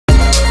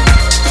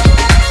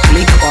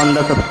on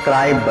the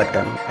subscribe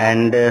button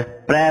and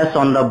press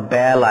on the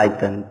bell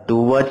icon to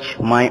watch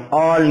my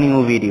all new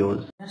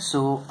videos.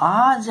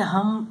 आज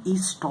हम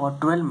इस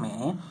tutorial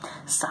में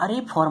सारे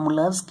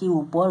formulas के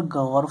ऊपर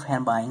गौर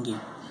फरमाएंगे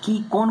कि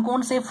कौन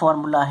कौन से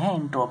फॉर्मूला है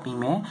एंट्रोपी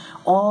में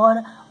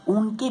और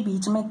उनके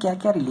बीच में क्या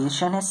क्या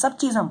रिलेशन है, सब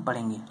चीज़ हम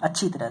पढ़ेंगे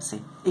अच्छी तरह से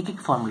एक एक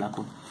फॉर्मूला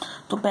को।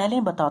 तो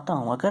पहले बताता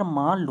हूँ, अगर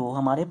मान लो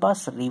हमारे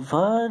पास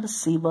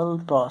रिवर्सिबल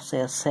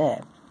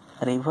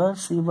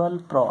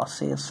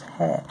प्रोसेस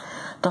है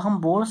तो हम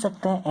बोल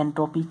सकते हैं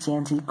entropy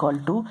change equal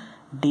to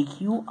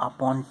dq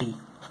upon T.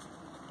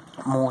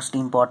 Most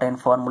important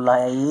formula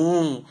है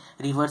ये।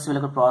 रिवर्सिबल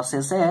अगर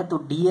प्रोसेस है तो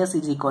ds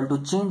is equal to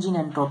change in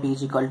entropy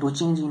is equal to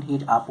change in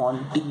heat upon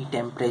T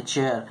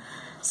temperature.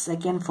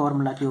 Second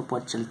formula के ऊपर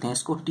चलते हैं,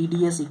 इसको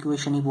TDS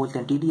इक्वेशन ही बोलते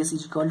हैं। TDS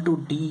is equal to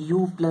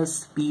du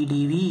plus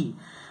PdV।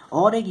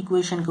 और एक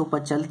इक्वेशन के ऊपर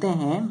चलते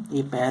हैं,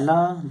 ये पहला,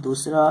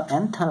 दूसरा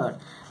and third.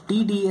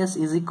 TDS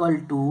is equal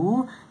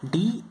to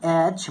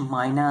DH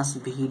minus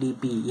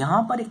VDP।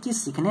 यहाँ पर एक चीज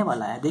सीखने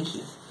वाला है,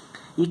 देखिए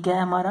ये क्या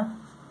है हमारा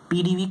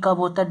PdV कब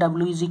होता है,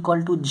 W इज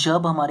इक्वल टू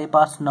जब हमारे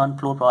पास नॉन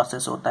फ्लो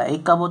प्रोसेस होता है।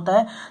 एक कब होता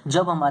है,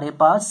 जब हमारे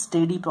पास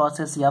स्टेडी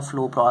प्रोसेस या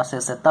फ्लो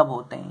प्रोसेस है तब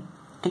होते हैं,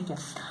 ठीक है।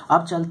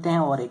 अब चलते हैं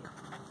और एक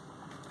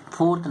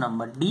fourth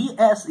number,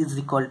 DS is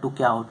equal to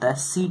क्या होता है,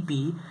 CP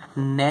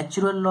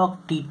natural log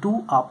T2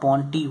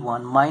 upon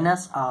T1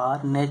 minus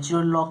R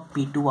natural log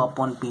P2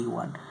 upon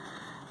P1।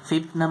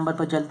 Fifth number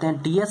पर चलते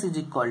हैं, DS is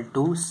equal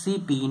to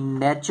CP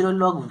natural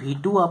log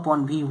V2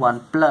 upon V1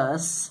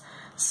 plus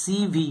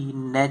CV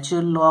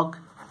natural log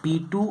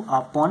P2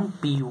 upon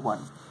P1।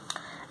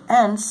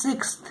 And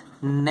sixth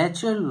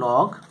natural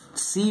log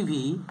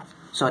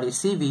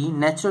CV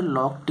natural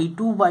log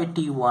T2 by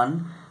T1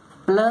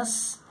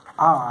 plus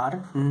R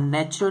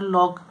natural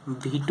log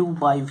V2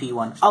 by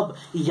V1। अब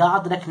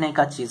याद रखने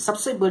का चीज,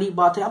 सबसे बड़ी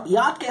बात है, आप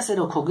याद कैसे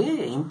रखोगे,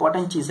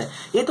 इंपॉर्टेंट चीज है।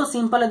 ये तो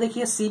सिंपल है,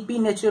 देखिए CP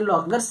नेचुरल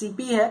लॉग, अगर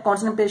CP है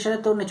कांस्टेंट प्रेशर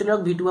है तो natural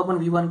log V2 upon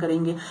V1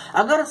 करेंगे।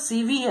 अगर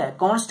CV है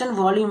कांस्टेंट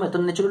वॉल्यूम है तो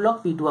natural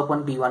log P2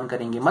 upon P1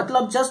 करेंगे।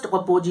 मतलब जस्ट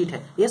अपोजिट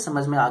है, ये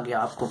समझ में आ गया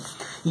आपको।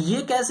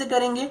 ये कैसे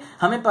करेंगे,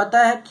 हमें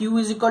पता है Q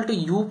is equal to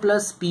U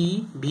plus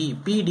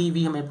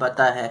PdV हमें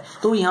पता है,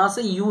 तो यहां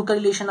से U का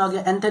रिलेशन आ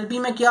गया। एंथैल्पी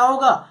में क्या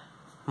होगा,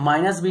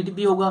 माइनस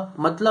VDP होगा।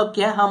 मतलब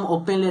क्या है, हम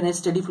ओपन ले रहे हैं,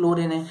 स्टेडी फ्लो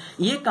ले रहे हैं।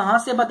 ये कहां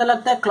से पता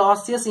लगता है,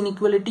 क्लॉसियस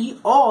इनइक्वालिटी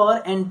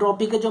और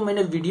एंट्रोपी के जो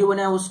मैंने वीडियो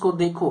बनाया उसको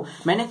देखो।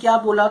 मैंने क्या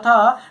बोला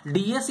था,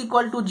 DS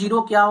इक्वल टू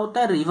 0 क्या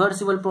होता है,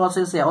 रिवर्सिबल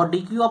प्रोसेस है, और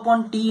DQ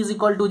upon T is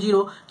equal to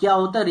 0 क्या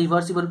होता है,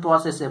 रिवर्सिबल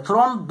प्रोसेस है।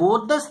 फ्रॉम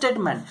बोथ द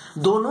स्टेटमेंट,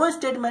 दोनों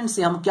स्टेटमेंट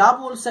से हम क्या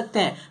बोल सकते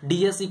हैं,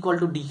 DS equal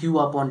to DQ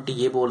upon T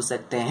ये बोल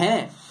सकते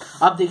हैं।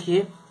 अब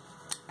देखिए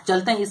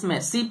चलते हैं इसमें,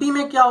 CP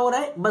में क्या हो रहा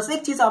है, बस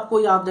एक चीज आपको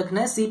याद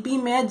रखना है। CP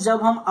में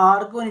जब हम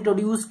R को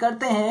इंट्रोड्यूस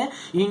करते हैं,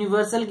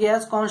 यूनिवर्सल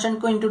गैस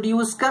कांस्टेंट को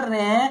इंट्रोड्यूस कर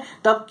रहे हैं,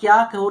 तब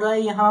क्या हो रहा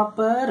है यहाँ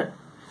पर,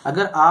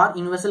 अगर R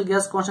यूनिवर्सल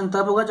गैस कांस्टेंट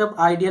तब होगा जब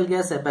आइडियल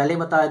गैस है, पहले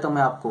बताया तो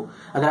मैं आपको।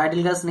 अगर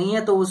आइडियल गैस नहीं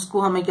है तो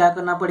उसको हमें क्या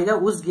करना पड़ेगा,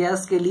 उस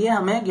गैस के लिए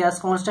हमें गैस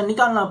कांस्टेंट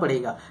निकालना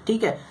पड़ेगा,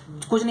 ठीक है।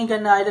 कुछ नहीं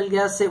करना, आइडियल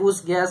गैस से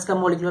उस गैस का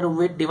मॉलिक्यूलर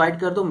वेट डिवाइड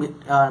कर दो,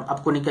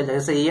 आपको निकल जाएगा।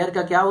 जैसे एयर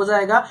का क्या हो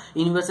जाएगा,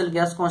 यूनिवर्सल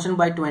गैस कांस्टेंट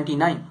बाई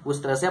 29,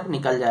 उस तरह से आप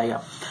निकल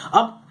जाएगा।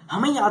 अब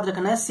हमें याद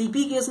रखना है,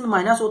 CP केस में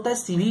माइनस होता है,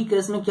 CV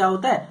केस में क्या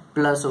होता है,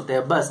 प्लस होता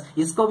है। बस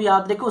इसको भी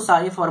याद रखो,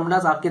 सारे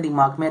फॉर्मूलाज आपके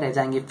दिमाग में रह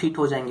जाएंगे, फिट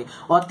हो जाएंगे,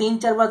 और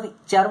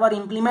 3-4 बार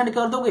इंप्लीमेंट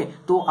कर दोगे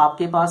तो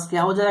आपके पास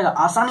क्या हो जाएगा,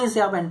 आसानी से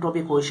आप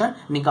एंट्रोपी क्वेश्चन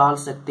निकाल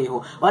सकते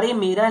हो। और ये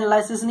मेरा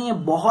एनालिसिस नहीं है,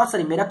 बहुत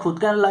सारे, मेरा खुद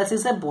का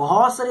एनालिसिस है।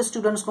 बहुत सारे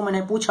स्टूडेंट्स को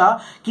मैंने पूछा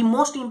कि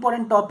मोस्ट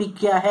इंपॉर्टेंट टॉपिक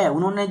क्या है,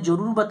 उन्होंने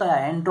जरूर बताया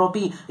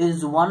entropy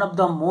is one of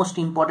the most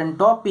important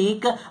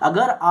topic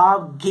अगर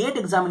आप गेट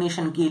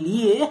एग्जामिनेशन के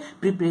लिए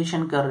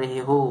प्रिपरेशन कर रहे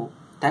हो।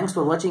 Thanks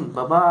for watching.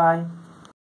 Bye bye.